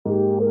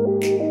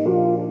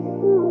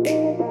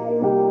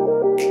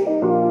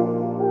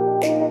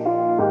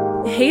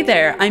Hey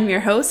there, I'm your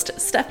host,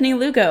 Stephanie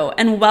Lugo,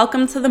 and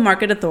welcome to the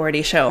Market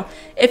Authority Show.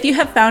 If you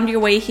have found your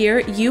way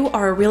here, you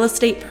are a real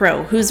estate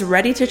pro who's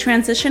ready to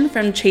transition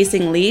from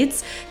chasing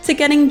leads to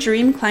getting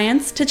dream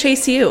clients to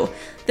chase you.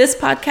 This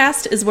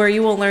podcast is where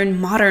you will learn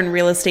modern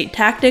real estate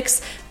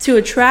tactics to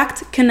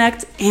attract,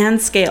 connect, and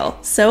scale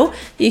so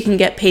you can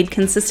get paid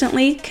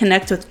consistently,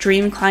 connect with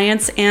dream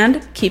clients,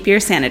 and keep your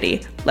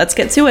sanity. Let's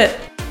get to it.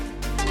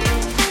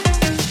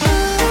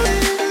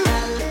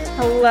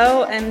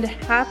 Hello and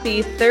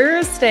happy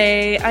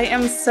Thursday. I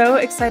am so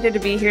excited to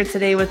be here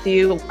today with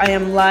you. I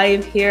am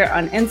live here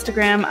on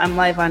Instagram. I'm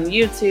live on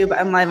YouTube.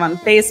 I'm live on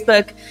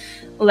Facebook.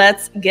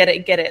 Let's get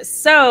it.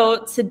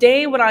 So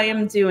today what I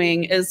am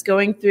doing is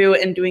going through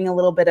and doing a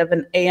little bit of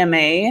an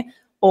AMA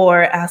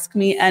or Ask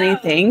Me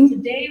Anything.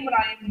 Today what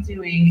I am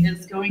doing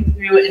is going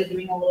through and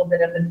doing a little bit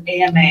of an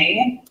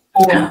AMA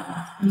or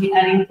Ask Me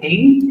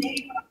Anything.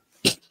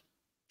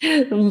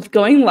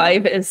 Going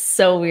live is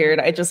so weird.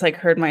 I just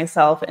heard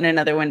myself in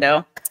another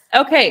window.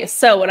 Okay,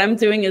 so what I'm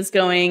doing is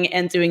going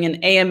and doing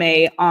an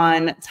AMA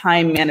on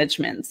time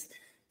management.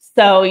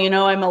 So,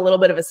 I'm a little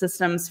bit of a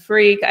systems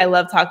freak. I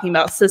love talking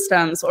about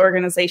systems,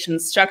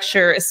 organization,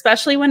 structure,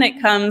 especially when it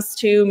comes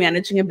to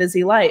managing a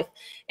busy life.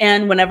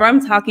 And whenever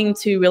I'm talking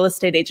to real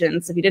estate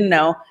agents, if you didn't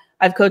know,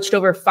 I've coached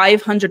over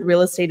 500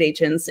 real estate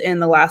agents in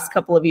the last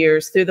couple of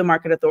years through the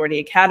Market Authority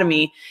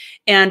Academy.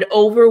 And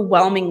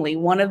overwhelmingly,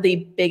 one of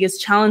the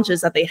biggest challenges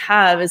that they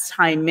have is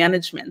time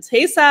management.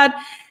 Hey, Sad.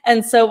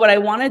 And so what I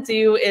want to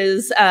do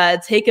is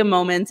take a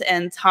moment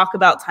and talk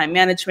about time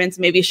management,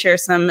 maybe share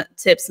some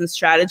tips and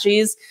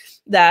strategies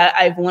that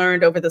I've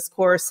learned over this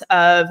course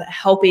of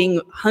helping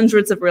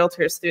hundreds of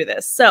realtors through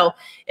this. So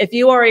if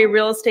you are a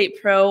real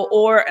estate pro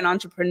or an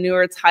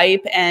entrepreneur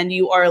type and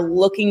you are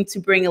looking to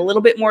bring a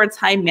little bit more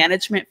time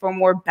management for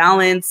more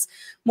balance,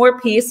 more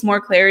peace,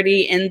 more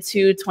clarity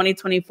into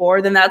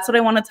 2024, then that's what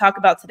I want to talk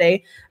about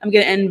today. I'm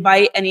going to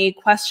invite any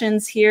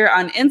questions here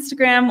on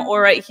Instagram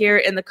or right here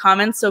in the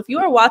comments. So if you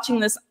are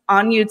watching this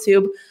on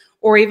YouTube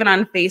or even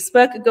on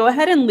Facebook, go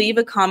ahead and leave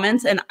a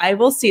comment and I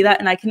will see that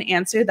and I can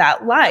answer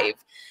that live.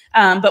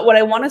 But what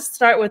I want to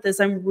start with is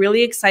I'm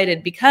really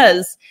excited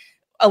because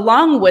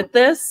along with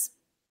this,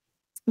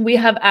 we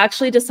have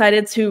actually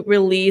decided to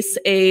release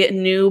a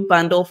new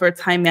bundle for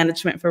time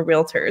management for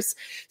realtors.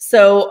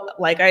 So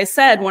like I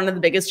said, one of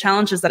the biggest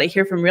challenges that I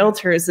hear from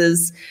realtors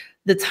is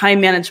the time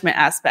management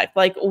aspect.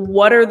 Like,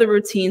 what are the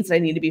routines that I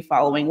need to be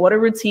following? What are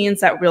routines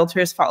that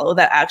realtors follow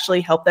that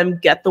actually help them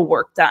get the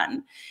work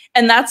done?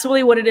 And that's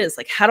really what it is.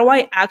 Like, how do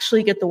I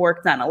actually get the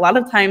work done? A lot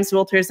of times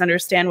realtors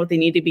understand what they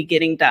need to be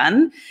getting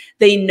done.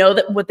 They know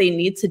that what they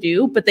need to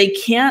do, but they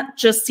can't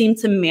just seem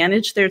to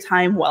manage their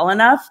time well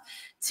enough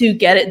to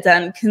get it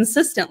done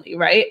consistently,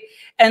 right?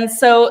 And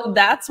so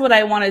that's what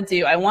I want to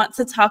do. I want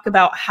to talk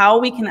about how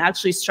we can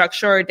actually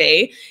structure our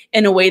day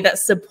in a way that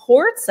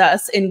supports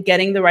us in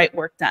getting the right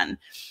work done.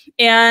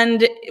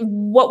 And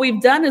what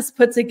we've done is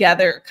put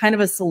together kind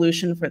of a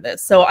solution for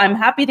this. So I'm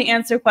happy to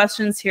answer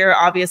questions here,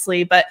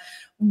 obviously, but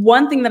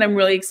one thing that I'm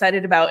really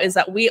excited about is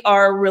that we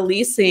are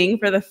releasing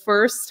for the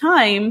first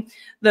time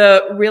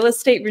the Real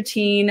Estate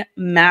Routine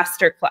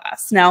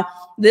Masterclass. Now,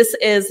 this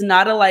is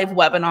not a live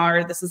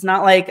webinar. This is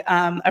not like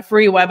a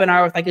free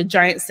webinar with like a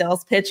giant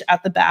sales pitch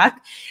at the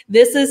back.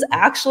 This is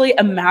actually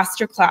a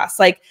masterclass,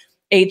 like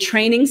a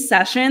training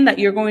session that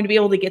you're going to be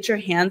able to get your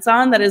hands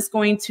on that is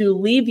going to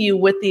leave you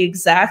with the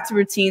exact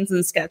routines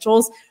and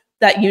schedules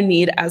that you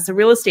need as a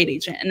real estate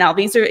agent. Now,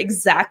 these are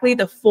exactly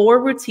the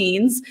 4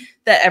 routines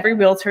that every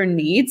realtor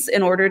needs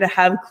in order to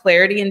have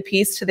clarity and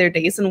peace to their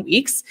days and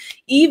weeks,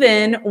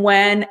 even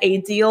when a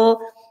deal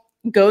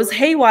goes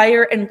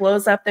haywire and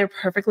blows up their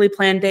perfectly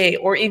planned day,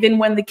 or even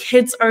when the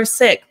kids are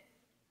sick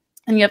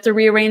and you have to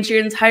rearrange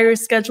your entire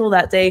schedule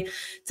that day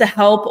to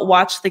help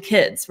watch the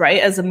kids,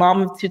 right? As a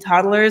mom of 2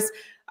 toddlers,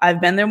 I've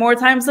been there more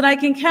times than I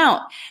can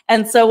count.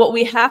 And so what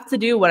we have to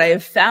do, what I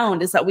have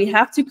found is that we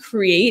have to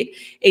create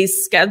a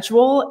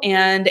schedule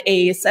and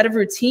a set of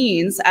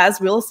routines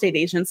as real estate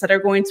agents that are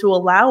going to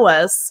allow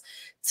us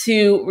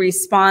to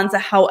respond to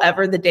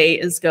however the day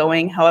is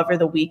going, however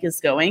the week is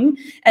going.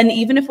 And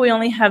even if we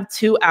only have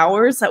 2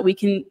 hours that we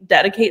can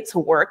dedicate to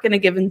work in a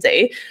given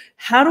day,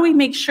 how do we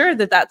make sure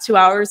that that 2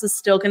 hours is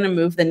still going to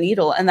move the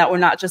needle and that we're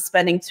not just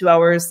spending 2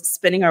 hours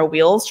spinning our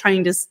wheels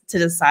trying to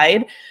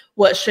decide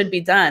what should be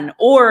done,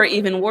 or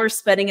even worse,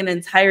 spending an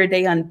entire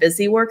day on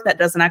busy work that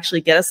doesn't actually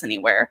get us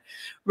anywhere,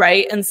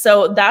 right? And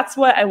so that's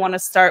what I want to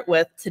start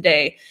with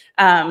today.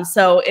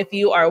 So if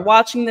you are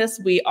watching this,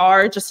 we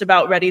are just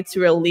about ready to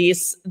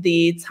release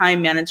the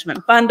time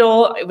management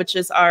bundle, which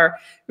is our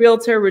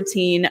Realtor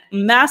Routine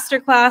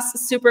Masterclass.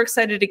 Super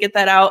excited to get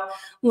that out.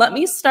 Let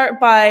me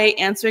start by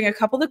answering a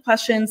couple of the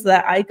questions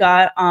that I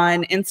got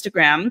on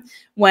Instagram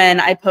when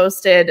I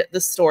posted the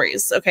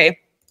stories, okay?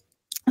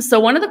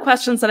 So one of the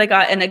questions that I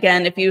got, and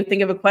again, if you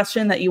think of a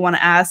question that you want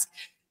to ask,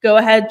 go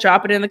ahead,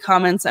 drop it in the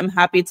comments. I'm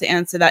happy to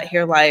answer that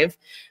here live.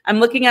 I'm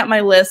looking at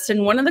my list,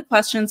 and one of the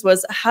questions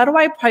was, how do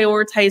I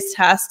prioritize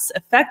tasks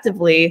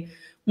effectively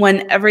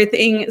when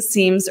everything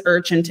seems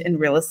urgent in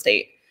real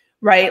estate,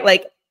 right?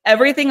 Like,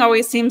 everything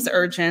always seems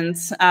urgent.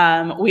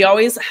 We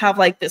always have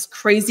like this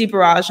crazy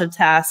barrage of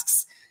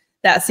tasks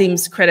that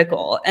seems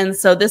critical. And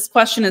so this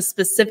question is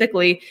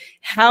specifically,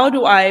 how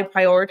do I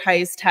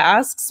prioritize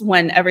tasks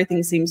when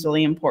everything seems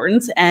really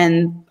important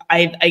and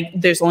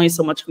there's only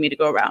so much for me to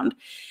go around?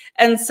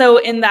 And so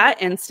in that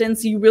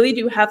instance, you really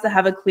do have to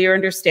have a clear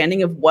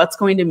understanding of what's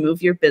going to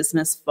move your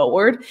business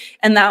forward.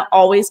 And that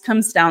always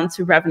comes down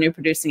to revenue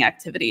producing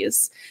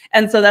activities.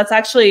 And so that's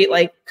actually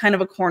like kind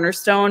of a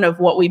cornerstone of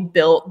what we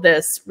built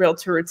this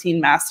Realtor Routine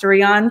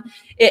Mastery on.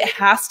 It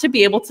has to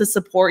be able to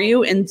support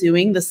you in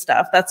doing the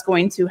stuff that's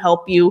going to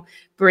help you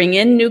bring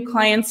in new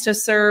clients to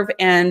serve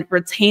and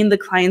retain the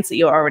clients that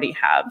you already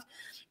have.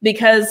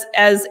 Because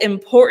as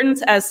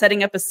important as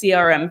setting up a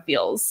CRM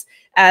feels,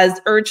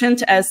 as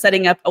urgent as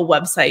setting up a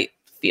website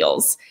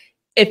feels,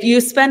 if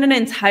you spend an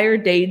entire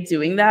day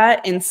doing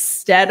that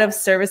instead of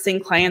servicing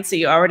clients that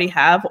you already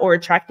have or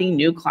attracting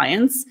new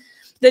clients,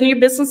 then your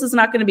business is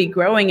not going to be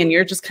growing and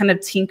you're just kind of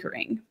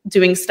tinkering,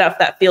 doing stuff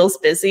that feels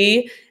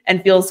busy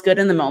and feels good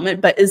in the moment,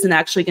 but isn't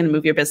actually going to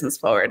move your business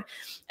forward.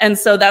 And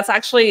so that's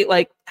actually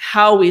like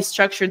how we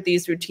structured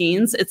these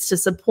routines. It's to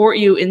support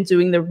you in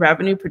doing the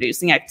revenue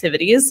producing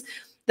activities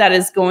that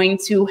is going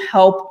to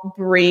help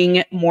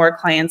bring more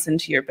clients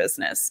into your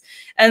business.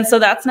 And so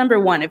that's number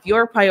one. If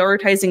you're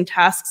prioritizing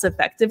tasks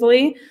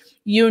effectively,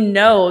 you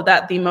know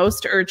that the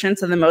most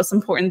urgent and the most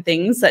important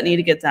things that need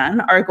to get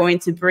done are going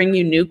to bring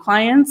you new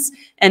clients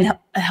and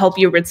help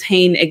you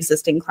retain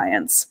existing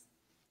clients.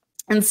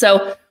 And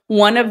so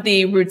one of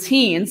the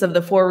routines of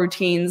the 4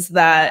 routines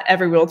that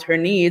every realtor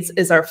needs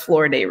is our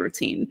floor day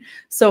routine.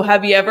 So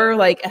have you ever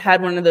like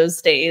had one of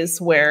those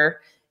days where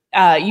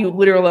you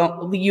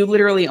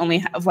literally only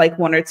have like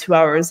 1 or 2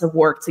 hours of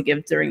work to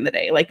give during the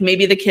day? Like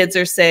maybe the kids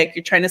are sick,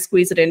 you're trying to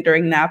squeeze it in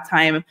during nap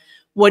time.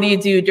 What do you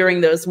do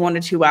during those 1 to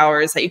 2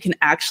 hours that you can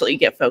actually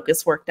get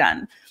focused work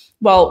done?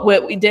 Well,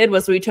 what we did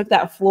was we took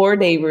that floor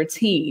day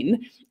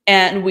routine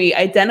and we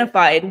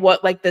identified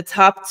what like the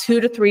top 2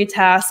 to 3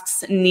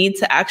 tasks need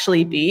to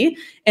actually be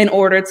in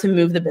order to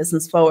move the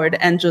business forward.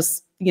 And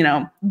just, you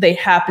know, they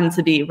happen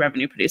to be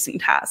revenue producing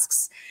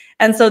tasks.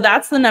 And so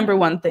that's the number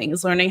one thing,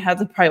 is learning how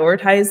to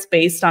prioritize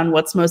based on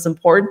what's most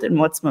important, and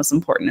what's most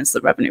important is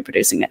the revenue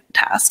producing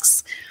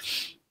tasks.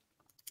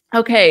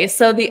 Okay,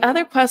 so the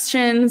other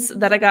questions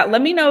that I got,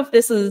 let me know if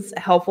this is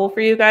helpful for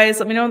you guys.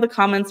 Let me know in the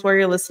comments where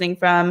you're listening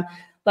from.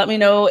 Let me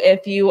know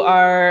if you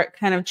are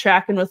kind of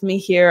tracking with me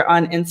here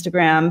on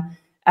Instagram.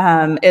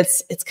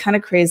 It's kind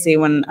of crazy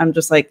when I'm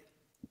just like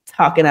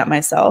talking at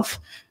myself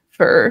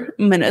for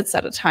minutes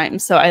at a time.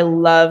 So I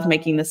love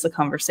making this a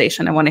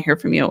conversation. I want to hear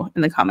from you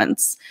in the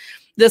comments.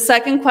 The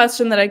second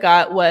question that I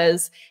got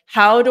was,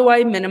 how do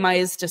I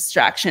minimize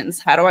distractions?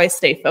 How do I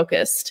stay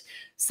focused?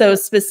 So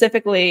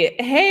specifically,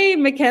 hey,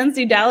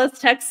 Mackenzie, Dallas,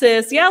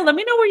 Texas. Yeah, let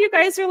me know where you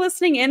guys are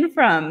listening in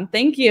from.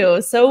 Thank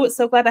you. So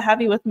glad to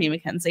have you with me,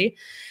 Mackenzie.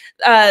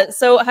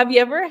 So have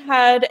you ever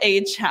had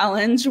a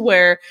challenge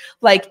where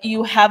like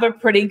you have a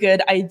pretty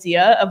good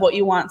idea of what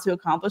you want to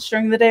accomplish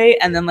during the day,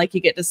 and then like you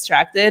get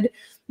distracted?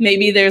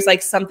 Maybe there's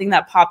like something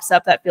that pops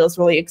up that feels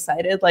really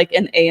excited, like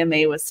an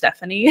AMA with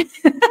Stephanie,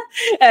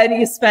 and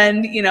you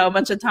spend, you know, a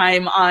bunch of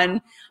time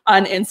on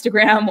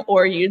Instagram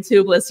or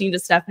YouTube listening to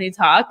Stephanie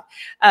talk.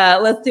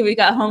 Let's see, we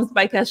got Homes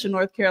by Kesha,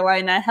 North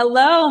Carolina.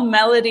 Hello,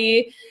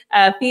 Melody.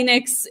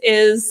 Phoenix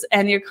is,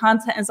 and your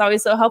content is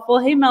always so helpful.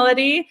 Hey,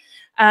 Melody.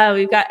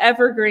 We've got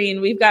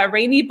Evergreen. We've got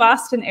rainy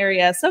Boston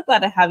area. So glad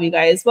to have you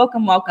guys.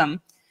 Welcome,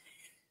 welcome.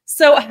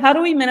 So how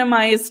do we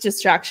minimize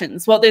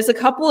distractions? Well, there's a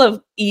couple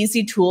of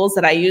easy tools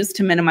that I use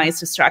to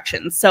minimize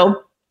distractions.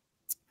 So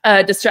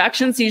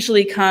distractions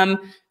usually come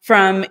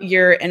from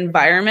your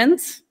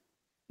environment,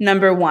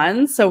 number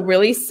one. So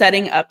really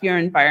setting up your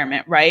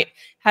environment, right?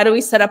 How do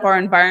we set up our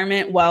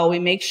environment? Well, we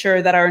make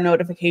sure that our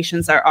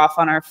notifications are off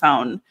on our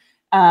phone.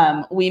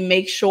 We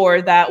make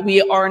sure that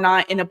we are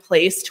not in a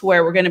place to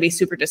where we're going to be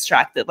super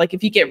distracted. Like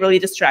if you get really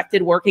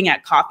distracted working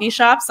at coffee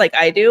shops like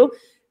I do,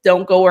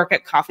 don't go work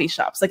at coffee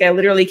shops. Like I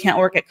literally can't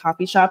work at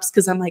coffee shops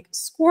because I'm like,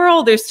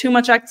 squirrel, there's too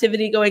much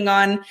activity going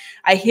on.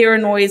 I hear a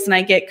noise and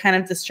I get kind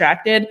of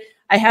distracted.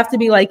 I have to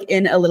be like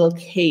in a little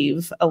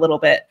cave a little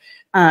bit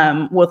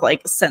with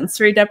like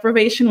sensory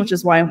deprivation, which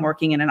is why I'm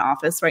working in an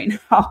office right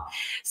now.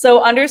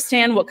 So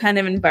understand what kind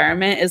of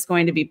environment is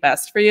going to be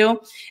best for you.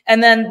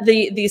 And then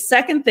the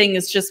second thing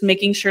is just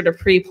making sure to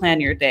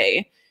pre-plan your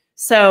day.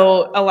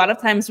 So a lot of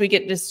times we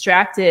get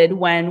distracted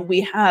when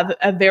we have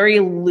a very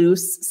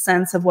loose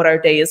sense of what our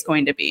day is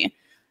going to be.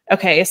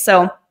 Okay,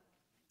 so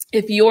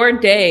if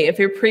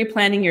you're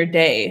pre-planning your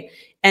day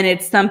and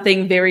it's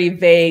something very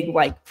vague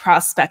like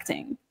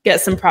prospecting, get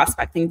some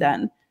prospecting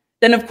done,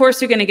 then of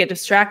course you're going to get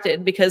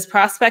distracted, because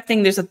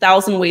prospecting, there's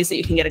 1,000 ways that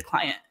you can get a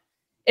client.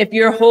 If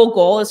your whole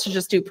goal is to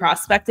just do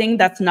prospecting,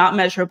 that's not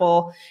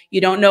measurable. You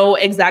don't know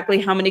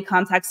exactly how many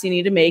contacts you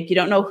need to make. You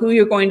don't know who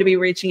you're going to be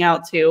reaching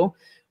out to.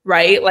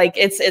 Right? Like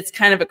it's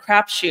kind of a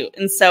crapshoot.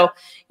 And so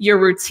your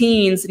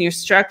routines and your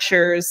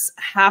structures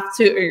have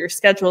to, or your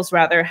schedules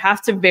rather,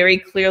 have to very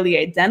clearly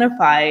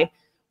identify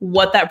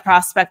what that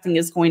prospecting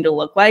is going to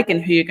look like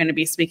and who you're going to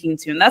be speaking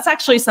to. And that's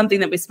actually something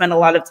that we spend a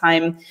lot of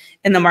time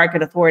in the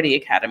Market Authority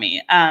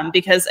Academy.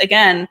 Because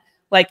again,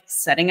 like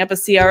setting up a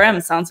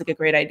CRM sounds like a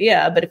great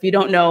idea, but if you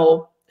don't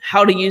know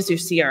how to use your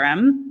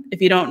CRM,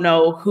 if you don't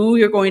know who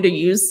you're going to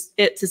use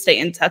it to stay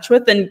in touch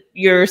with, then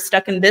you're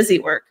stuck in busy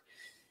work.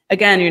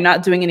 Again, you're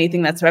not doing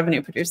anything that's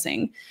revenue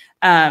producing.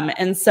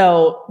 And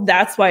so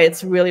that's why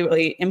it's really,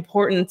 really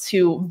important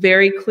to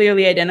very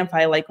clearly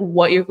identify like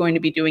what you're going to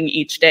be doing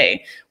each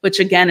day, which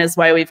again is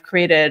why we've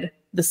created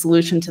the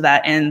solution to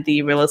that in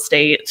the Real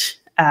Estate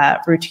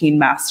Routine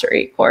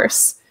Mastery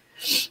course.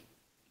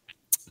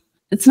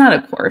 It's not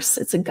a course,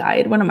 it's a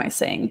guide. What am I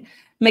saying?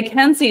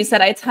 Mackenzie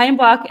said, I time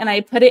block and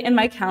I put it in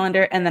my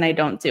calendar and then I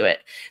don't do it.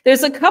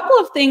 There's a couple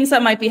of things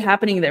that might be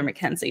happening there,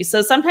 Mackenzie.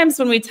 So sometimes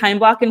when we time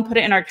block and put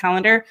it in our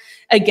calendar,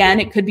 again,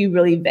 it could be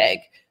really vague.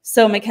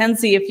 So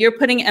Mackenzie, if you're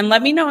putting, and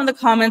let me know in the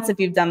comments if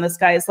you've done this,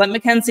 guys. Let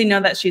Mackenzie know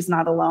that she's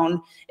not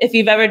alone. If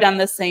you've ever done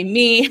this, say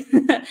me.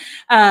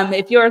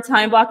 If you're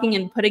time blocking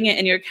and putting it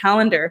in your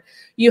calendar,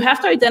 you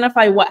have to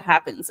identify what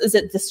happens. Is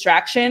it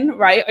distraction,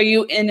 right? Are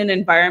you in an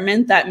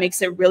environment that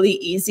makes it really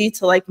easy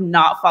to like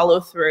not follow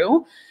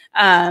through?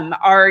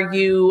 Are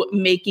you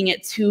making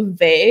it too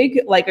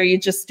vague? Like, are you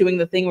just doing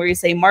the thing where you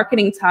say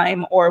marketing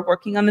time or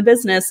working on the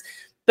business,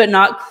 but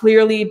not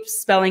clearly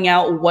spelling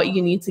out what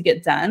you need to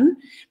get done?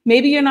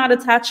 Maybe you're not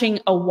attaching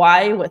a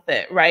why with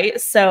it,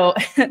 right? So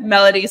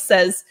Melody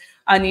says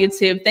on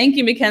YouTube, thank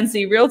you,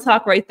 Mackenzie. Real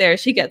talk right there.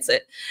 She gets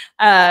it.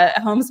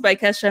 Homes by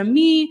Kesha,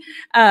 me.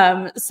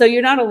 So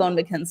you're not alone,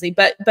 Mackenzie,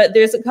 but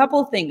there's a couple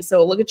of things.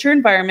 So look at your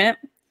environment.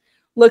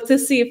 Look to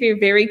see if you're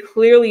very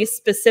clearly,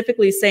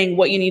 specifically saying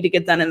what you need to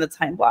get done in the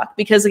time block.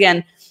 Because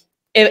again,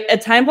 a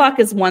time block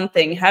is one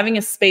thing. Having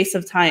a space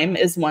of time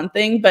is one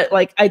thing, but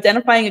like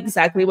identifying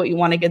exactly what you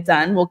want to get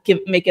done will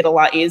make it a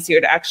lot easier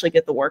to actually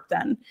get the work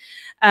done.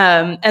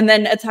 And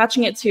then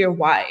attaching it to your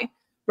why,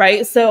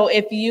 right? So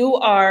if you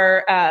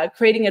are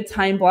creating a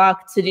time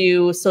block to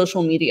do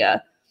social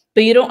media,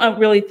 but you don't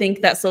really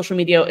think that social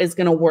media is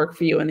going to work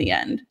for you in the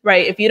end,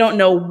 right? If you don't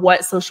know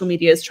what social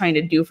media is trying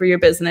to do for your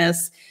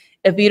business,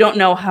 if you don't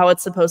know how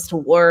it's supposed to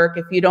work,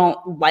 if you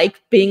don't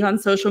like being on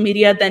social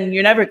media, then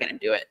you're never going to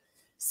do it.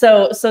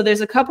 So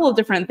there's a couple of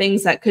different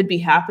things that could be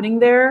happening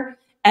there.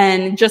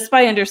 And just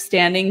by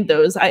understanding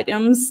those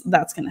items,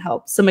 that's going to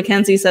help. So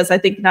Mackenzie says, I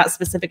think not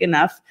specific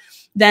enough.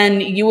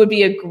 Then you would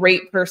be a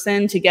great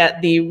person to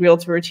get the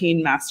Realtor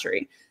Routine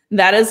Mastery.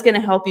 That is going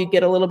to help you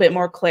get a little bit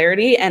more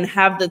clarity and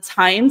have the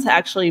time to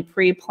actually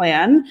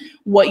pre-plan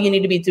what you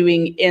need to be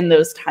doing in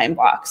those time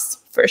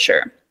blocks for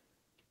sure.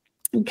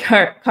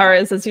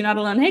 Kara says, you're not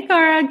alone. Hey,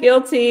 Kara,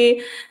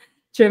 guilty.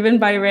 Driven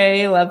by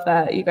Ray. Love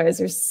that. You guys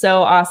are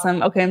so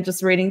awesome. Okay, I'm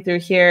just reading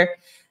through here.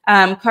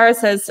 Kara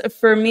says,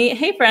 for me,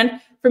 hey,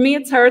 friend, for me,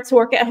 it's hard to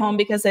work at home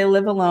because I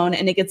live alone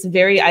and it gets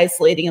very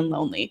isolating and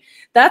lonely.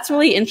 That's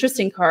really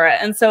interesting, Kara.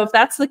 And so if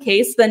that's the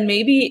case, then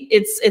maybe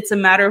it's a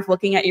matter of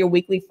looking at your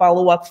weekly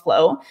follow-up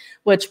flow,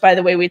 which, by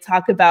the way, we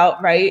talk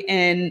about, right,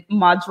 in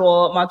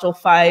module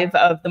 5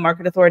 of the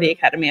Market Authority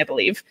Academy, I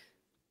believe.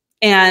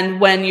 And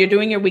when you're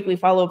doing your weekly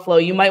follow-up flow,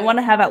 you might want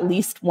to have at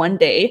least one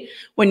day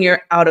when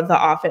you're out of the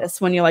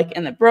office, when you're like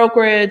in the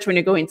brokerage, when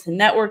you're going to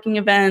networking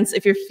events.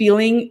 If you're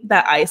feeling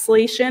that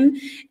isolation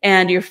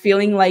and you're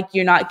feeling like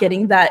you're not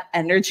getting that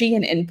energy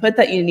and input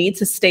that you need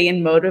to stay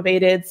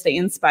motivated, stay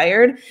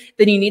inspired,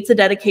 then you need to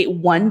dedicate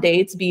one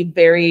day to be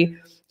very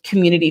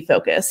community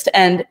focused.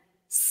 And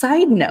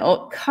side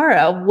note,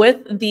 Kara,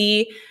 with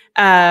the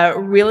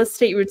Real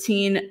Estate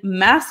Routine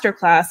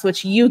Masterclass,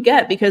 which you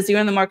get because you're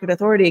in the Market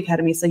Authority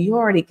Academy. So you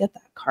already get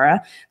that,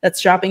 Kara.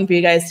 That's dropping for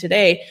you guys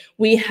today.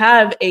 We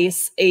have a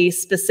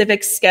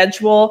specific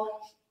schedule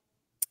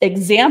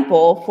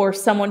example for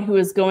someone who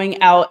is going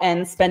out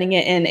and spending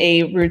it in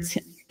a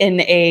routine,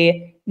 in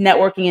a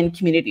networking and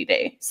community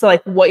day. So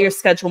like what your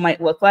schedule might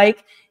look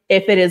like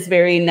if it is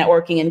very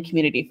networking and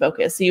community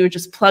focused. So you would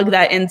just plug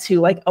that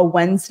into like a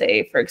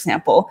Wednesday, for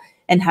example,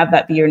 and have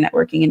that be your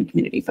networking and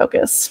community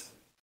focus.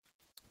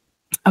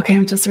 Okay,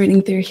 I'm just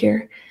reading through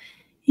here.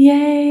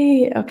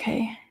 Yay.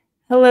 Okay.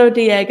 Hello,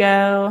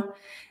 Diego.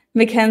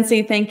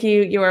 Mackenzie, thank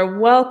you. You are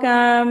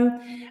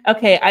welcome.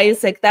 Okay,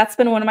 Isaac, that's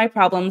been one of my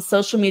problems,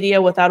 social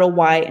media without a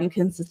why and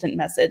consistent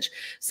message.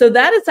 So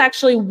that is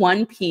actually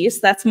one piece.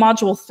 That's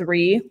module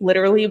 3.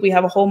 Literally, we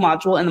have a whole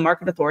module in the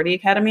Market Authority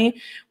Academy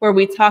where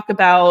we talk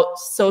about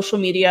social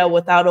media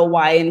without a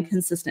why and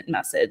consistent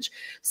message.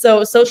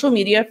 So social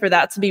media, for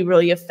that to be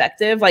really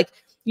effective, like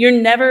you're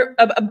never,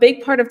 a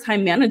big part of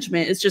time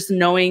management is just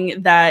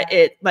knowing that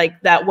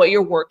that what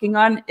you're working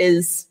on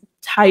is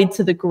tied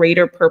to the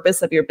greater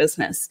purpose of your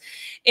business.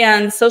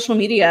 And social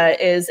media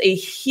is a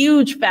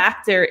huge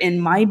factor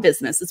in my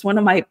business. It's one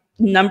of my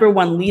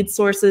 #1 lead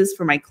sources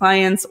for my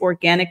clients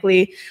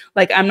organically.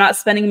 Like I'm not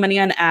spending money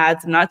on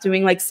ads. I'm not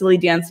doing like silly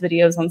dance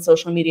videos on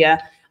social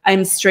media.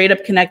 I'm straight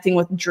up connecting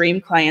with dream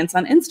clients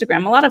on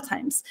Instagram a lot of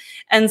times.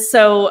 And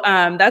so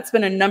that's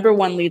been a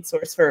 #1 lead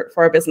source for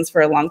our business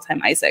for a long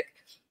time, Isaac.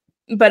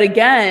 But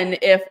again,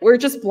 if we're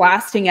just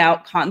blasting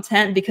out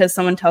content because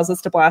someone tells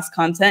us to blast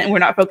content and we're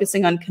not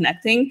focusing on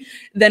connecting,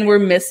 then we're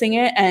missing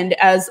it. And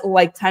as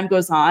like time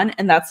goes on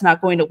and that's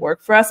not going to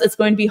work for us, it's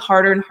going to be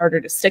harder and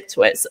harder to stick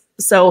to it.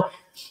 So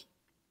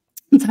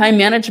time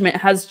management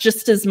has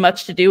just as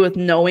much to do with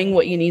knowing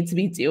what you need to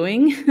be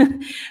doing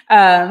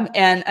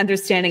and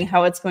understanding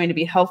how it's going to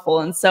be helpful.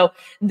 And so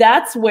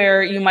that's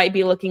where you might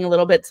be looking a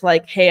little bit to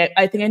like, hey,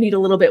 I think I need a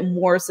little bit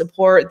more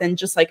support than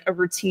just like a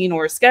routine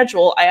or a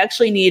schedule. I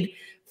actually need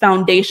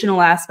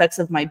foundational aspects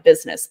of my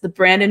business. The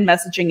brand and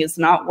messaging is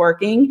not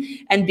working.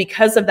 And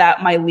because of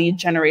that, my lead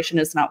generation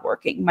is not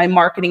working. My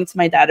marketing to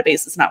my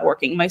database is not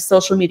working. My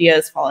social media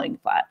is falling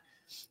flat.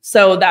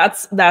 So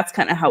that's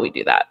kind of how we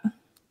do that.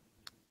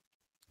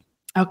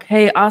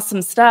 Okay,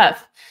 awesome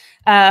stuff.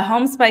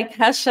 Homes by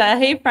Kesha,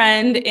 hey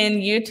friend in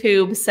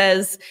YouTube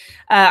says,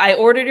 I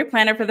ordered your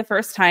planner for the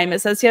first time.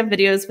 It says you have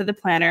videos for the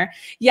planner.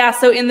 Yeah,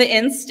 so in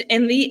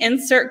the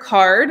insert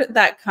card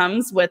that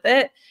comes with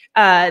it,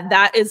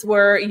 that is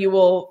where you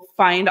will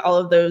find all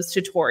of those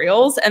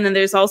tutorials. And then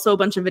there's also a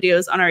bunch of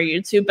videos on our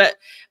YouTube, but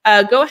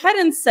go ahead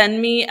and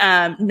send me,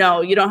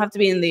 no, you don't have to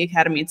be in the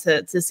academy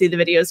to see the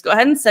videos. Go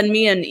ahead and send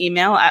me an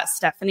email at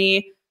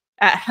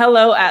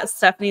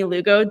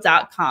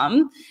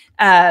hello@stephanielugo.com.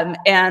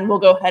 And we'll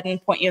go ahead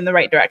and point you in the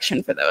right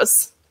direction for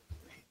those.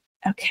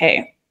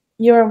 Okay.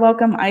 You are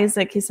welcome,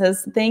 Isaac. He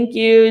says, thank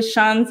you.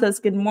 Sean says,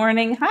 good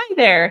morning. Hi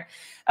there.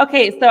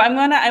 Okay. So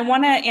I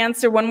want to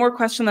answer one more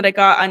question that I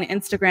got on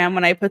Instagram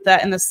when I put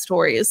that in the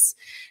stories.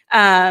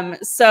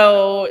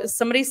 So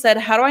somebody said,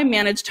 how do I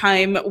manage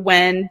time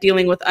when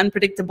dealing with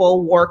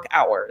unpredictable work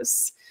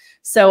hours?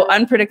 So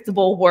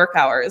unpredictable work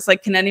hours,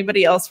 like, can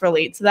anybody else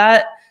relate to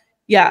that?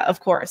 Yeah, of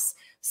course.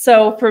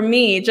 So for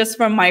me, just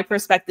from my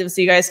perspective,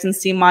 so you guys can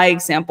see my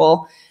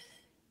example,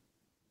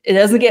 it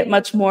doesn't get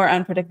much more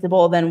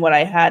unpredictable than what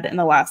I had in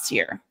the last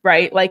year,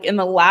 right? Like in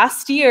the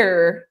last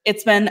year,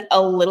 it's been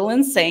a little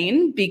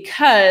insane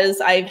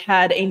because I've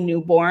had a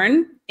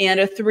newborn and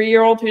a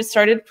 3-year-old who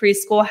started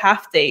preschool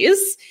half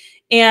days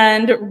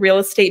and real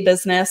estate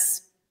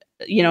business,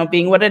 you know,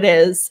 being what it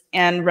is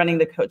and running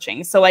the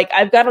coaching. So like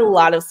I've got a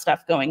lot of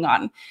stuff going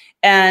on.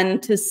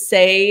 And to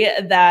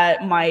say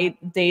that my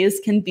days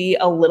can be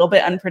a little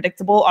bit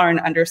unpredictable are an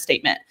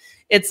understatement.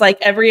 It's like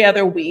every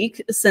other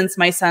week since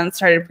my son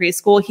started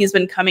preschool, he's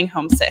been coming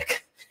home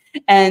sick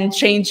and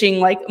changing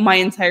like my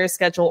entire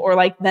schedule, or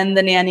like then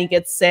the nanny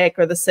gets sick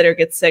or the sitter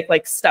gets sick,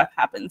 like stuff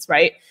happens,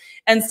 right?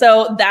 And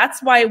so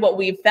that's why what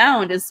we've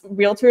found is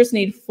realtors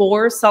need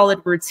 4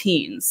 solid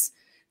routines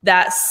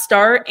that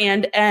start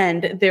and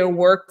end their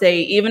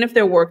workday, even if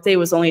their workday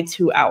was only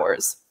 2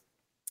 hours.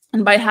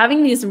 And by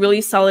having these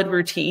really solid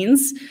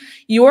routines,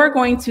 you are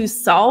going to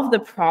solve the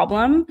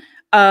problem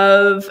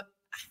of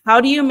how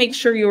do you make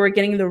sure you are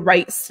getting the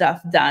right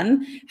stuff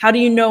done? How do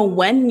you know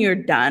when you're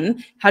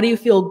done? How do you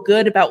feel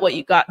good about what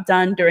you got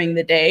done during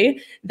the day?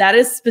 That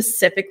is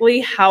specifically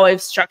how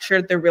I've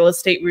structured the real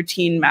estate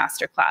routine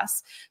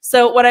masterclass.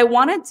 So what I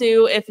want to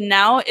do, if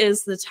now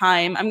is the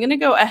time, I'm going to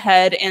go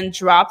ahead and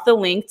drop the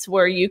link to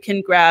where you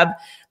can grab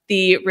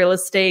the real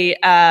estate,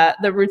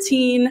 the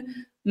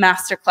routine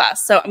masterclass.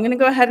 So I'm going to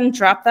go ahead and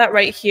drop that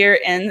right here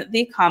in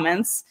the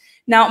comments.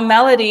 Now,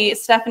 Melody,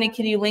 Stephanie,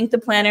 can you link the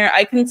planner?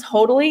 I can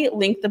totally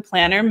link the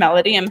planner,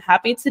 Melody. I'm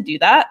happy to do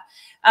that.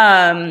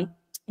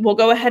 We'll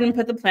go ahead and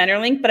put the planner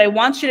link, but I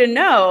want you to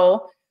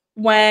know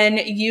when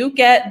you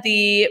get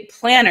the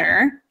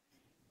planner,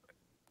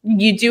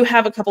 you do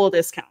have a couple of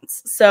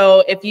discounts.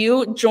 So if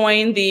you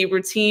join the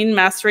Routine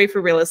Mastery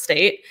for Real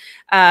Estate,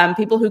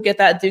 people who get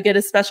that do get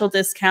a special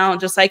discount,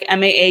 just like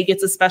MAA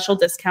gets a special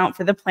discount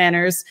for the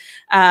planners.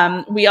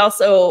 We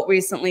also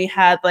recently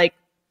had like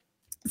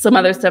some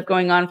other stuff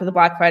going on for the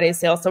Black Friday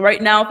sale. So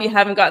right now, if you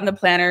haven't gotten the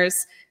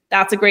planners,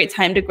 that's a great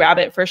time to grab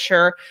it for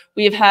sure.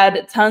 We've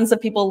had tons of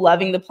people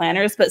loving the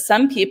planners, but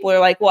some people are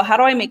like, well, how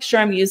do I make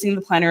sure I'm using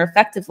the planner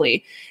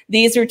effectively?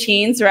 These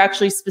routines are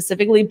actually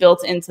specifically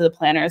built into the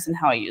planners and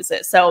how I use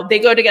it. So they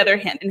go together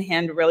hand in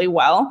hand really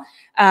well.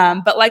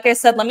 But like I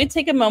said, let me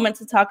take a moment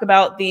to talk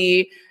about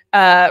the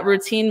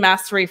Routine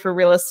Mastery for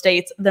Real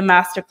Estate, the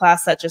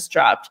masterclass that just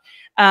dropped.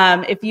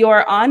 If you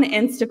are on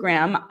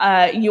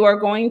Instagram, you are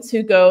going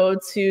to go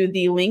to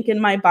the link in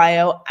my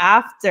bio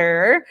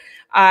after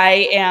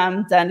I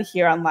am done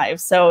here on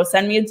live. So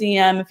send me a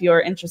DM if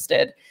you're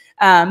interested.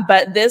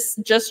 But this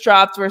just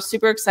dropped. We're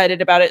super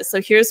excited about it.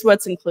 So here's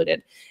what's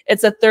included.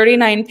 It's a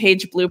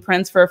 39-page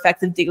blueprint for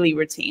effective daily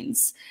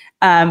routines.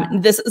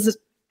 This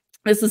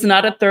is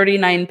not a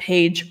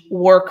 39-page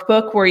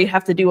workbook where you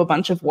have to do a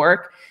bunch of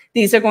work.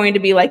 These are going to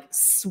be like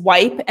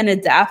swipe and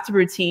adapt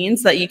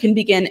routines that you can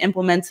begin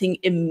implementing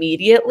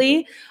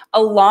immediately,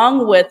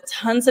 along with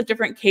tons of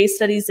different case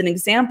studies and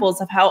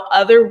examples of how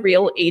other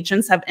real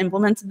agents have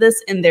implemented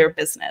this in their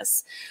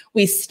business.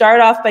 We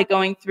start off by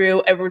going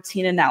through a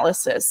routine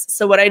analysis.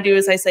 So what I do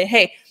is I say,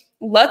 hey,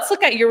 let's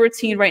look at your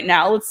routine right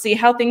now. Let's see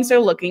how things are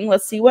looking.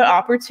 Let's see what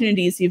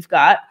opportunities you've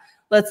got.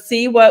 Let's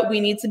see what we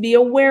need to be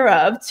aware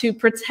of to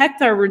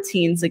protect our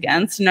routines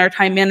against and our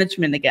time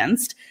management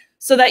against,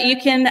 so that you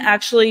can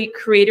actually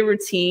create a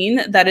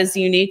routine that is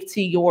unique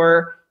to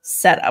your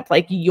setup,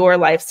 like your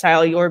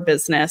lifestyle, your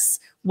business,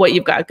 what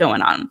you've got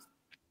going on.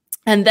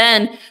 And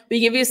then we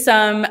give you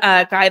some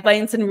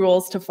guidelines and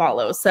rules to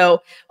follow.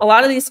 So a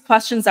lot of these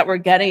questions that we're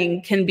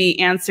getting can be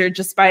answered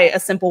just by a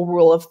simple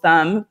rule of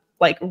thumb,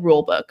 like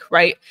rule book,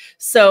 right?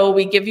 So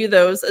we give you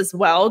those as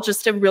well,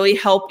 just to really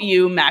help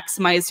you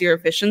maximize your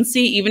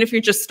efficiency, even if you're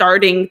just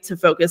starting to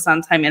focus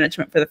on time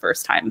management for the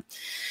first time.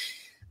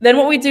 Then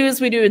what we do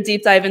is we do a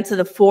deep dive into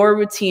the 4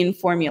 routine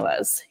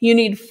formulas. You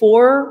need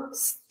 4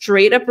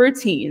 straight up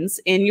routines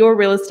in your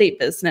real estate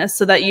business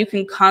so that you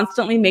can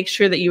constantly make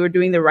sure that you are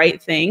doing the right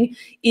thing,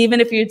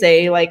 even if your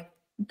day like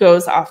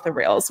goes off the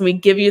rails. And we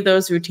give you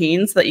those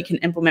routines so that you can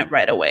implement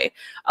right away.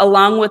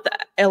 Along with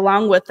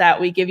that,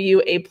 we give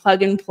you a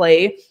plug and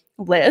play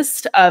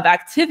list of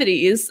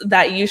activities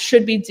that you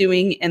should be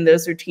doing in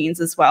those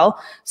routines as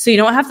well. So you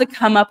don't have to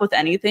come up with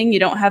anything. You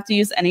don't have to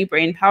use any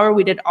brain power.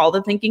 We did all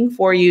the thinking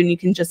for you, and you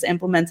can just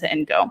implement it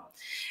and go.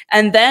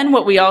 And then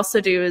what we also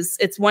do is,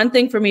 it's one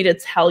thing for me to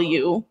tell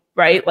you,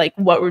 right, like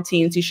what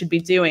routines you should be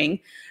doing,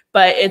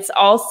 but it's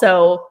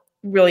also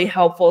really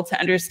helpful to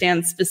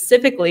understand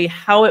specifically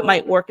how it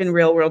might work in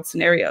real world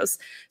scenarios.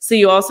 So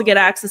you also get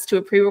access to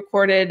a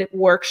pre-recorded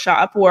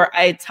workshop where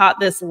I taught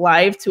this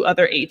live to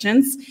other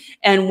agents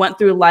and went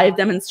through live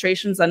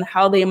demonstrations on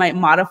how they might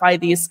modify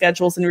these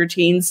schedules and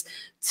routines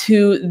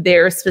to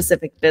their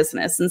specific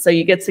business. And so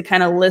you get to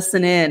kind of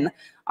listen in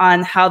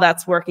on how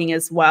that's working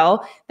as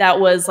well.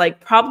 That was like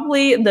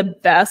probably the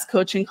best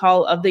coaching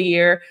call of the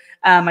year.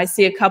 I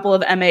see a couple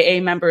of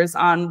MAA members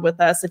on with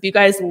us. If you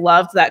guys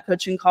loved that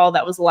coaching call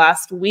that was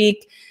last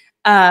week,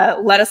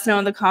 let us know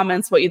in the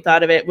comments what you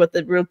thought of it with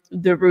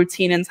the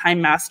routine and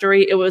time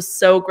mastery. It was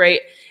so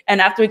great.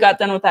 And after we got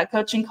done with that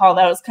coaching call,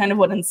 that was kind of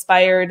what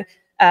inspired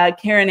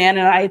Karen Ann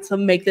and I to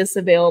make this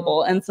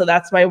available. And so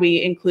that's why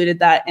we included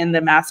that in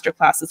the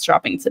masterclass that's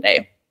dropping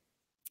today.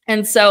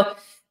 And so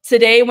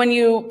today, when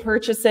you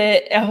purchase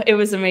it, it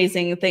was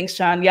amazing. Thanks,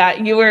 Sean. Yeah,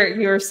 you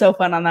were so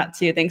fun on that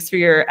too. Thanks for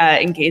your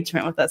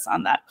engagement with us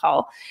on that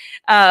call.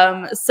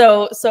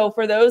 So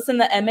for those in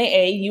the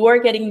MAA, you are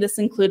getting this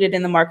included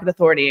in the Market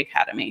Authority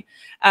Academy.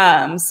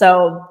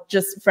 So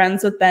just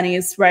friends with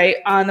Benny's, right,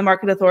 on the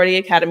Market Authority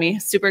Academy.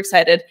 Super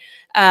excited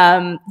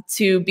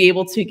to be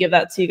able to give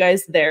that to you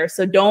guys there.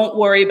 So don't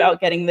worry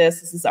about getting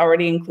this. This is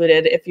already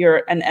included if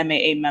you're an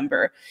MAA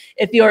member.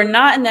 If you're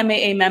not an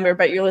MAA member,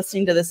 but you're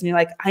listening to this and you're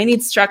like, I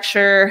need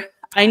structure,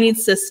 I need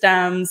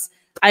systems,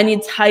 I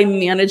need time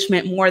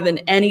management more than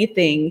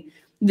anything,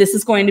 this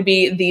is going to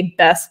be the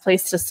best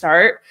place to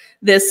start.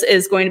 This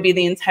is going to be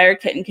the entire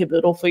kit and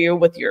caboodle for you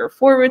with your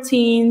 4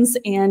 routines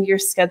and your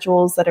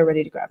schedules that are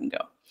ready to grab and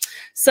go.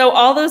 So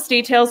all those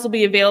details will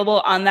be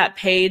available on that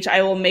page.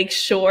 I will make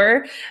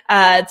sure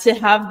to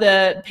have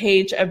the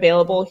page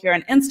available here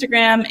on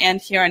Instagram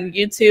and here on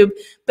YouTube.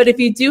 But if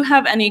you do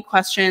have any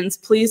questions,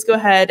 please go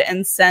ahead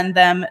and send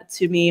them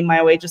to me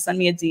my way. Just send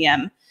me a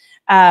DM.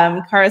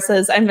 Cara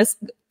says, I missed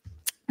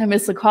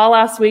the call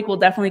last week. We'll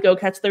definitely go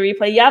catch the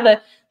replay. Yeah,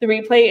 the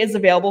replay is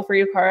available for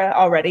you, Cara,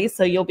 already.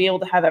 So you'll be able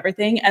to have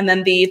everything. And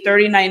then the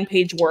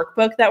 39-page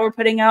workbook that we're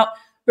putting out,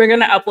 we're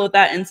going to upload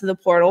that into the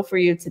portal for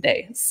you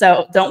today.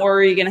 So don't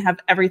worry, you're going to have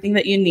everything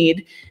that you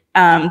need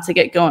to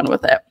get going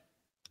with it.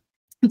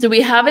 Do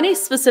we have any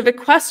specific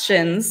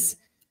questions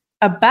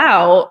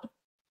about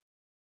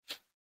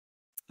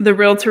the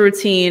Realtor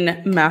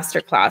Routine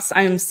Masterclass?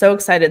 I'm so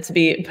excited to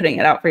be putting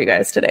it out for you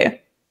guys today.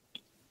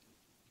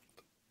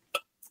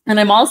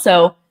 And I'm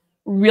also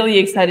really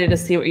excited to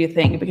see what you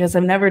think, because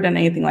I've never done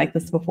anything like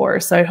this before.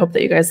 So I hope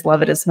that you guys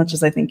love it as much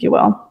as I think you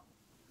will.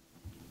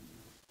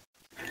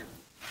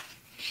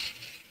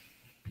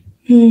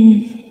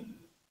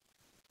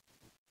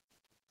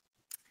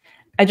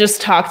 I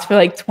just talked for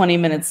like 20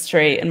 minutes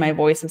straight and my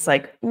voice is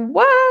like,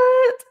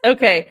 what?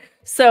 Okay.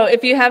 So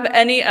if you have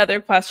any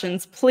other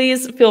questions,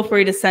 please feel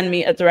free to send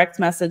me a direct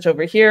message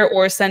over here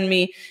or send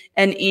me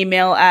an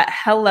email at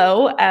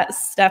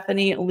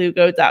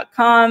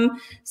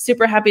hello@stephanielugo.com.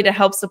 Super happy to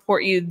help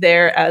support you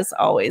there as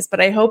always.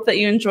 But I hope that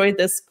you enjoyed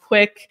this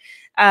quick,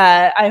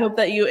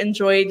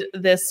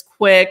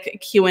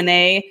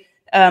 Q&A.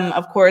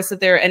 Of course, if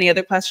there are any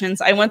other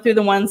questions, I went through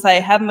the ones I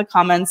had in the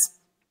comments,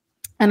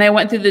 and I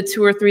went through the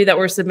 2 or 3 that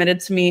were submitted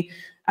to me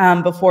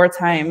before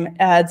time.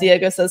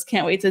 Diego says,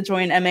 can't wait to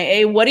join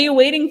MAA. What are you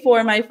waiting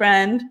for, my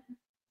friend?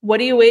 What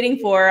are you waiting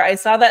for? I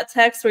saw that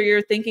text where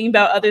you're thinking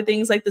about other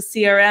things like the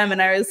CRM,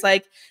 and I was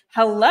like,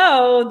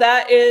 hello,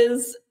 that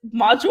is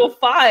module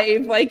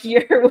 5. Like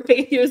you're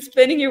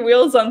spinning your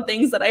wheels on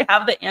things that I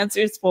have the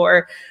answers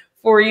for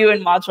you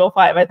in module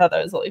 5. I thought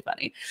that was really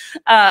funny.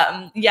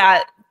 Yeah.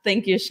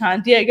 Thank you,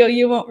 Sean. Diego,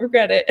 you won't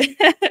regret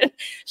it.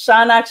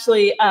 Sean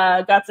actually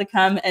got to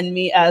come and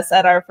meet us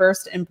at our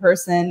first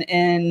in-person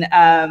in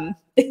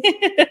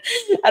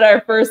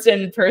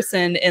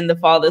the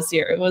fall this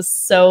year. It was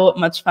so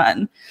much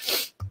fun.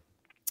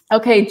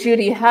 Okay,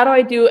 Judy, how do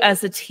I do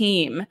as a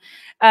team?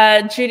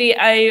 Judy,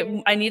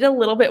 I need a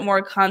little bit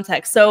more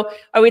context. So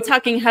are we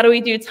talking, how do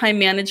we do time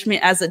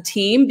management as a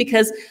team?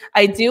 Because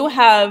I do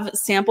have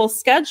sample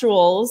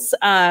schedules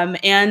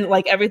and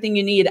like everything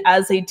you need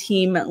as a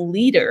team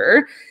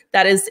leader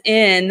that is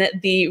in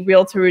the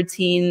Realtor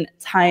Routine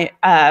time.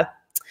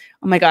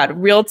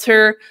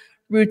 Realtor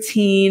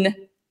Routine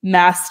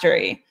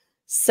Mastery.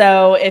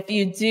 So if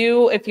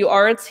you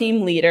are a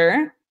team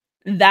leader,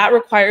 that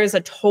requires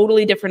a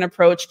totally different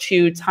approach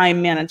to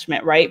time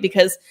management, right?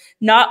 Because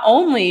not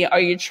only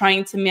are you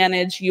trying to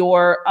manage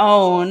your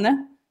own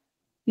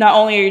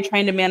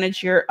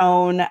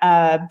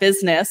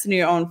business and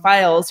your own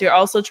files, you're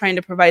also trying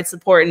to provide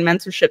support and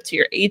mentorship to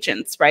your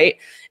agents, right?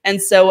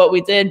 And so what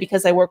we did,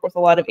 because I work with a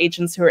lot of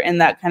agents who are in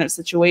that kind of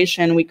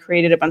situation, we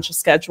created a bunch of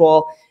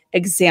schedule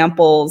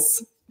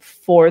examples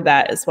for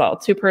that as well.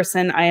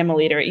 2-person, I am a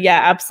leader.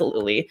 Yeah,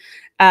 absolutely.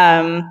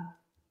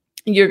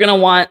 You're going to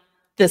want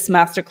this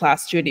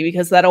masterclass, Judy,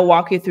 because that'll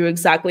walk you through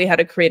exactly how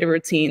to create a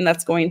routine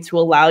that's going to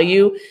allow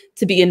you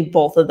to be in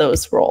both of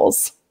those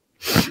roles.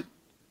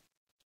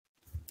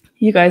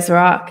 You guys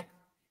rock.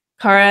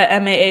 Cara,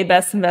 MAA,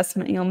 best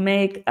investment you'll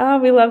make. Oh,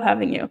 we love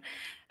having you.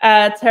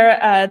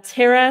 Tara,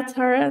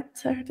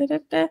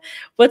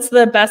 what's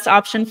the best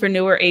option for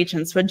newer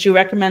agents? Would you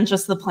recommend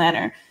just the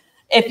planner?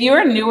 If you're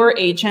a newer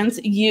agent,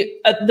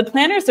 the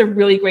planner is a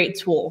really great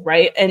tool,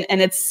 right? And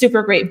it's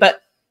super great,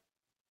 but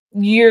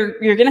you're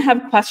going to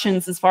have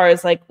questions as far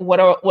as like,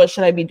 what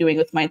should I be doing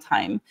with my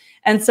time?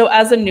 And so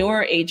as a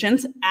newer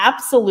agent,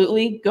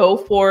 absolutely go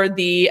for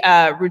the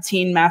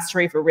routine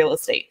mastery for real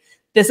estate.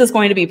 This is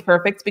going to be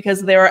perfect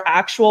because there are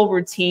actual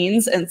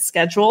routines and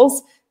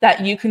schedules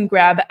that you can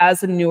grab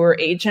as a newer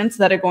agent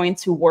that are going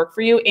to work for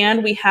you.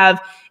 And we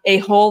have a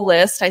whole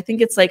list. I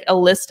think it's like a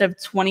list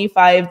of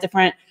 25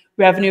 different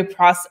revenue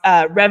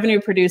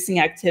producing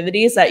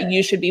activities that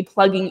you should be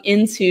plugging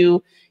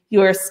into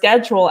your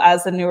schedule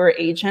as a newer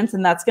agent.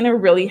 And that's going to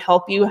really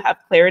help you have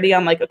clarity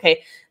on like,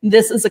 okay,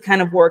 this is the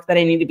kind of work that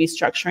I need to be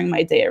structuring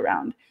my day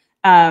around.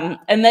 And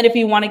then if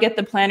you want to get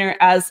the planner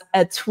as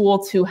a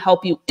tool to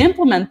help you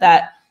implement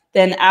that,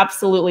 then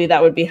absolutely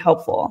that would be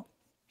helpful.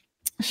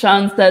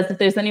 Sean says, if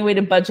there's any way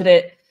to budget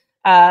it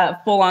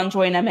full on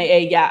join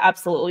MAA, yeah,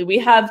 absolutely. We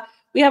have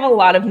a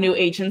lot of new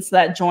agents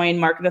that join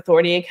Market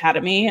Authority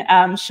Academy.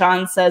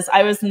 Sean says,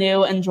 I was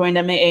new and joined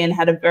MAA and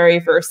had a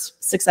very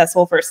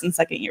successful first and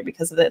second year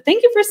because of it.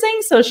 Thank you for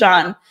saying so,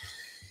 Sean.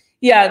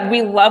 Yeah,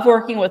 we love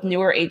working with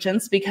newer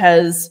agents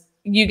because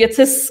you get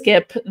to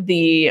skip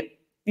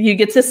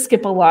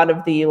a lot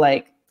of the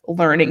like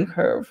learning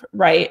curve,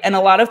 right? And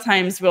a lot of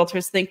times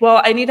realtors think,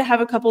 well, I need to have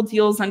a couple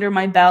deals under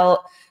my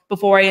belt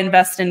before I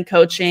invest in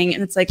coaching.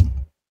 And it's like,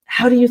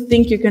 how do you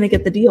think you're going to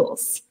get the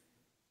deals?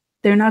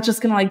 They're not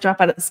just going to like drop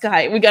out of the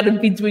sky. We got to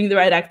be doing the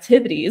right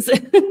activities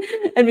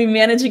and be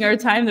managing our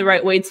time the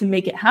right way to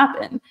make it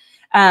happen.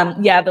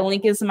 Yeah, the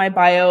link is in my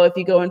bio. If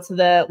you go into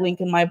the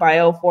link in my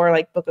bio for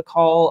like book a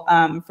call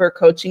for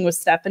coaching with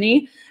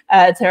Stephanie,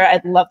 Tara,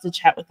 I'd love to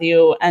chat with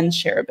you and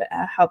share a bit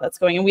how that's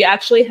going. And we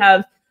actually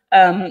have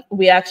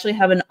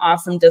an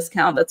awesome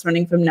discount that's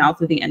running from now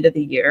through the end of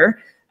the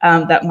year.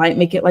 That might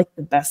make it like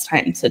the best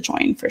time to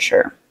join for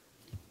sure.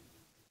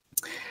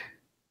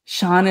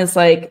 Sean is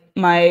like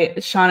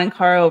Sean and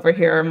Cara over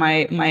here are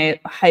my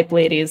hype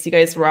ladies. You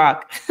guys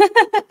rock.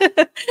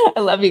 I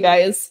love you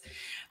guys.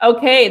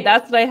 Okay,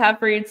 that's what I have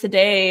for you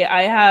today.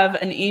 I have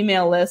an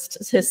email list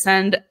to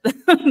send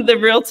the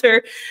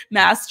Realtor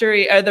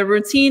Mastery or the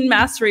Routine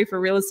Mastery for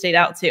real estate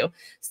out to.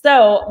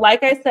 So,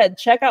 like I said,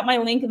 check out my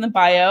link in the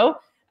bio.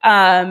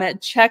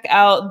 Check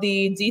out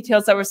the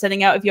details that we're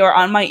sending out. If you are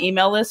on my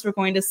email list, we're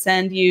going to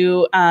send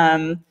you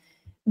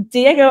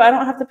Diego. I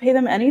don't have to pay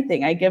them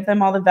anything. I give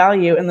them all the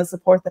value and the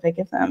support that I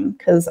give them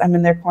because I'm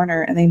in their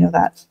corner and they know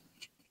that.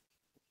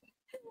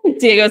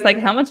 Diego's like,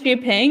 how much are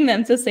you paying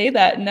them to say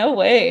that? No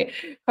way.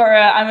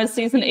 Cara, I'm a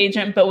seasoned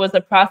agent, but was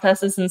a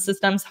processes and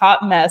systems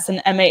hot mess,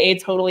 and MAA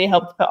totally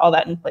helped put all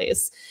that in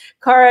place.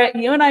 Cara,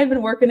 you and I have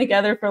been working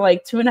together for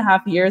like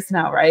 2.5 years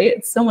now, right?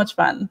 It's so much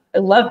fun. I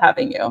love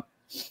having you.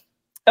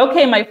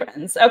 Okay, my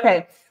friends.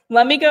 Okay,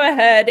 let me go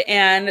ahead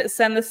and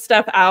send this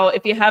stuff out.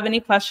 If you have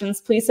any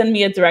questions, please send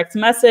me a direct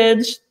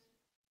message.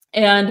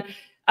 And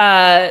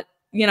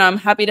I'm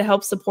happy to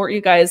help support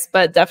you guys,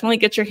 but definitely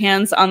get your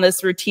hands on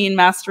this routine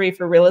mastery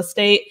for real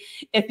estate.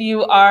 If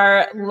you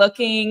are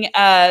looking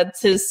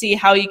to see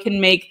how you can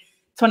make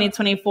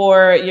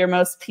 2024 your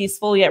most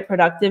peaceful yet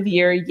productive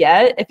year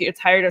yet, if you're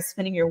tired of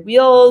spinning your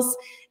wheels,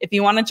 if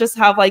you want to just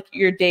have like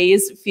your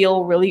days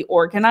feel really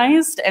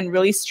organized and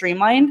really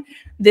streamlined,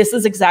 this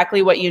is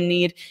exactly what you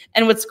need.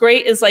 And what's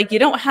great is like, you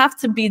don't have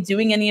to be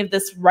doing any of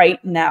this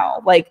right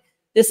now. Like,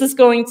 this is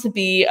going to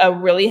be a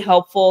really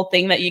helpful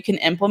thing that you can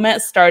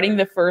implement starting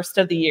the first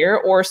of the year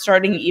or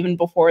starting even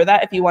before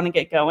that if you want to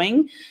get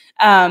going.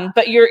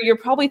 But you're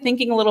probably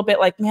thinking a little bit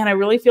like, man, I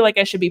really feel like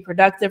I should be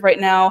productive right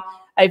now.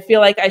 I feel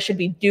like I should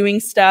be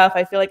doing stuff.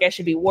 I feel like I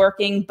should be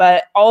working,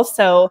 but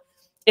also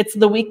it's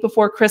the week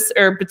before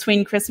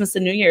between Christmas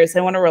and New Year's.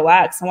 I want to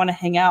relax. I want to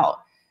hang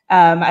out.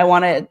 I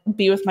want to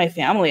be with my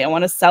family. I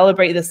want to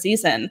celebrate the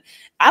season.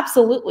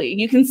 Absolutely.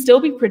 You can still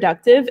be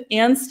productive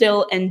and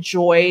still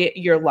enjoy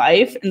your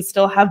life and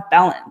still have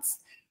balance,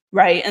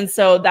 right? And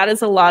so that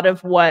is a lot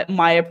of what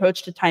my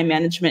approach to time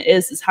management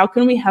is how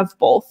can we have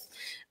both?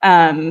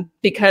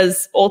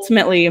 Because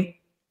ultimately,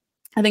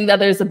 I think that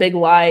there's a big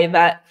lie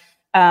that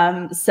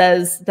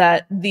says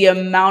that the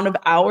amount of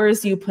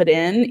hours you put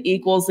in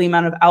equals the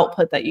amount of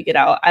output that you get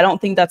out. I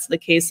don't think that's the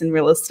case in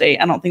real estate.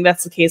 I don't think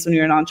that's the case when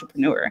you're an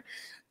entrepreneur.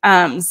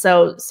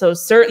 So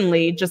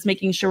certainly just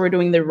making sure we're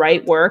doing the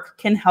right work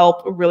can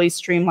help really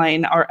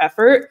streamline our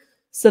effort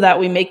so that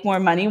we make more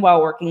money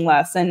while working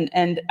less.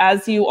 And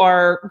as you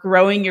are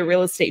growing your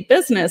real estate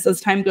business, as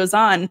time goes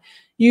on,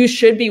 you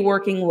should be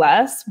working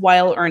less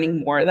while earning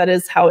more. That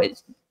is how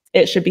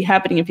it should be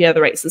happening if you have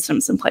the right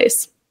systems in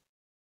place.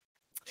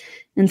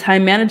 And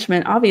time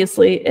management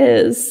obviously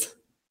is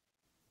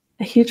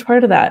a huge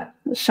part of that.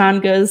 Sean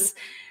goes,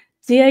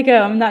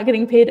 Diego, I'm not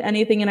getting paid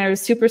anything, and I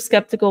was super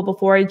skeptical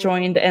before I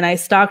joined, and I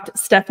stalked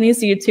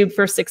Stephanie's YouTube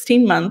for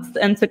 16 months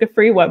and took a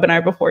free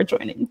webinar before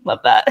joining. Love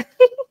that.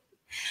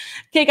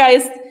 Okay,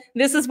 guys,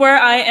 this is where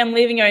I am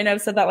leaving you. I know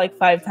I've said that like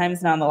 5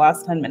 times now in the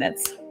last 10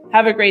 minutes.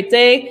 Have a great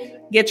day.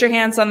 Get your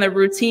hands on the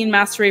Routine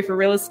Mastery for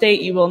Real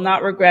Estate. You will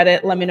not regret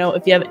it. Let me know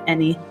if you have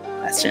any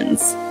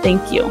questions.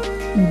 Thank you.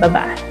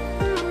 Bye-bye.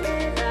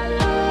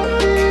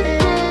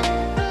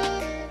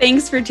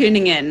 Thanks for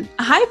tuning in.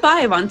 A high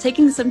five on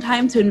taking some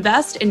time to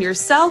invest in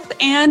yourself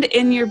and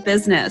in your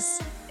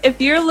business. If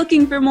you're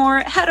looking for more,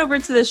 head over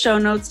to the show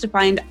notes to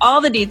find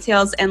all the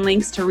details and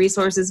links to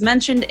resources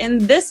mentioned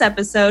in this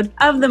episode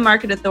of the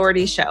Market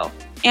Authority Show.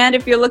 And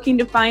if you're looking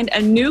to find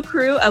a new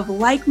crew of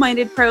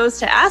like-minded pros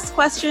to ask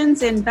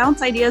questions and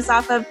bounce ideas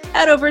off of,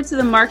 head over to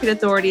the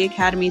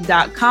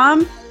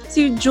marketauthorityacademy.com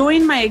to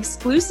join my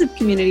exclusive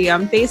community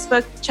on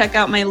Facebook, check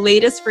out my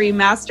latest free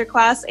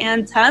masterclass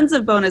and tons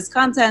of bonus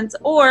content,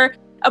 or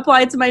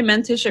apply to my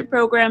mentorship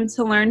program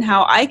to learn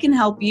how I can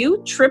help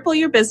you triple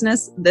your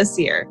business this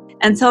year.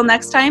 Until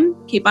next time,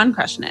 keep on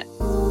crushing it.